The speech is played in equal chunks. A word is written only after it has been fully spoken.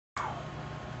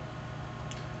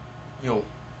Yo,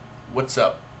 what's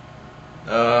up?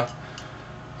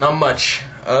 Not much.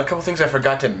 A couple things I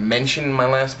forgot to mention in my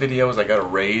last video is I got a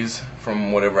raise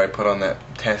from whatever I put on that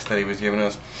test that he was giving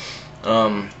us.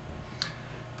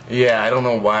 Yeah, I don't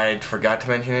know why I forgot to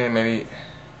mention it. Maybe.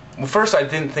 Well, first I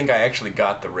didn't think I actually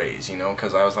got the raise, you know,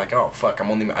 because I was like, oh fuck,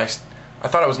 I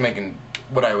thought I was making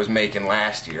what I was making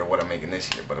last year, what I'm making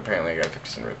this year, but apparently I got a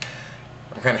 50% raise.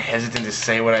 I'm kind of hesitant to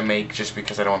say what I make just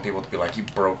because I don't want people to be like, you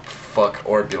broke fuck,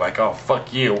 or be like, oh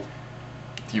fuck you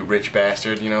rich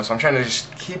bastard, you know. So I'm trying to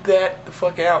just keep that the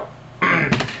fuck out.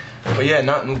 But yeah,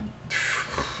 not a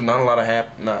lot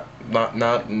of no.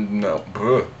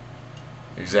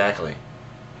 Exactly.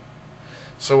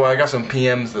 So I got some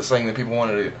PMs that's saying that people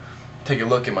wanted to take a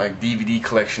look at my DVD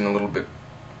collection a little bit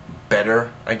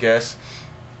better, I guess.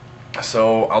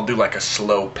 So I'll do like a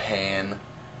slow pan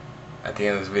at the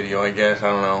end of this video, I guess. I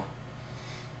don't know.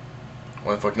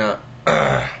 Why the fuck not?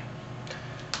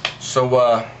 So,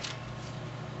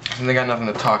 since I got nothing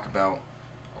to talk about,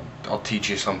 I'll teach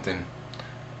you something.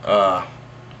 But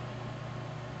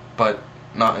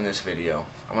not in this video.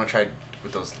 I'm gonna try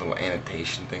with those little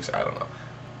annotation things. I don't know.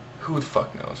 Who the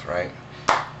fuck knows, right?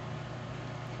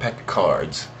 Pack of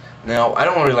cards. Now, I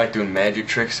don't really like doing magic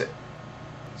tricks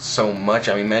so much.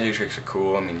 I mean, magic tricks are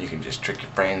cool. I mean, you can just trick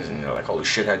your friends and you're like, holy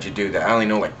shit, how'd you do that? I only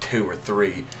know like 2 or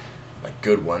 3 like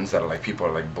good ones that are like people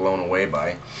are like blown away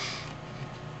by.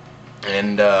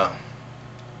 And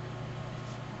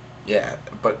yeah,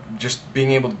 but just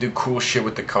being able to do cool shit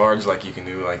with the cards, like you can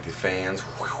do like the fans,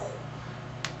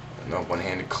 no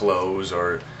one-handed close,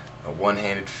 or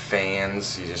one-handed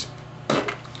fans. You just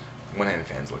one-handed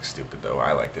fans look stupid though.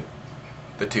 I like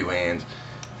the 2 hands.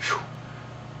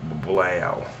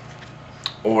 Blow.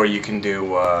 Or you can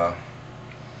do I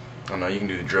don't know, you can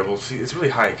do the dribble. See, it's really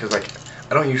high because like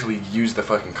I don't usually use the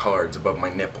fucking cards above my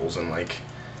nipples, and like,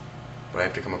 but I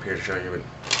have to come up here to show you it.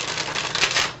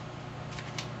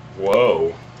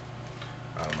 Whoa.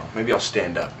 I don't know. Maybe I'll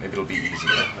stand up. Maybe it'll be easier.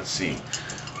 Let's see.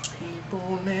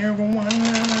 People never wonder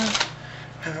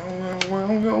how the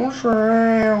world goes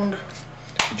round.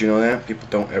 Did you know that? People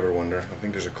don't ever wonder. I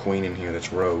think there's a queen in here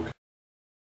that's rogue.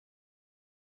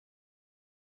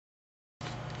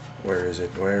 Where is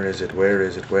it? Where is it? Where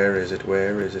is it? Where is it?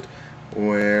 Where is it?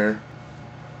 Where?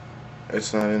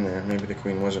 It's not in there. Maybe the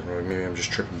queen wasn't rogue. Maybe I'm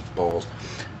just tripping balls.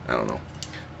 I don't know.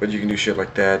 But you can do shit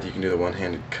like that. You can do the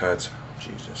one-handed cuts. Oh,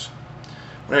 Jesus.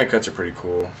 One-handed cuts are pretty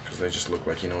cool because they just look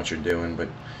like you know what you're doing, but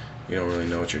you don't really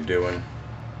know what you're doing.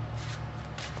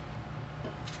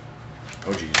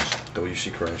 Oh, Jesus. W.C.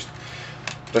 Christ.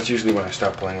 That's usually when I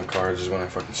stop playing with cards, is when I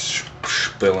fucking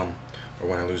spill them. Or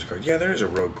when I lose a card. Yeah, there is a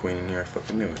rogue queen in here. I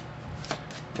fucking knew it.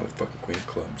 Motherfucking queen of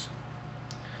clubs.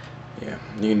 Yeah,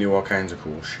 you can do all kinds of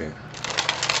cool shit.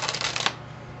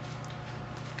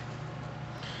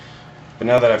 But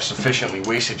now that I've sufficiently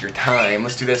wasted your time,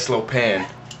 let's do that slow pan.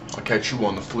 I'll catch you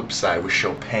on the flip side with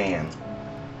Chopin.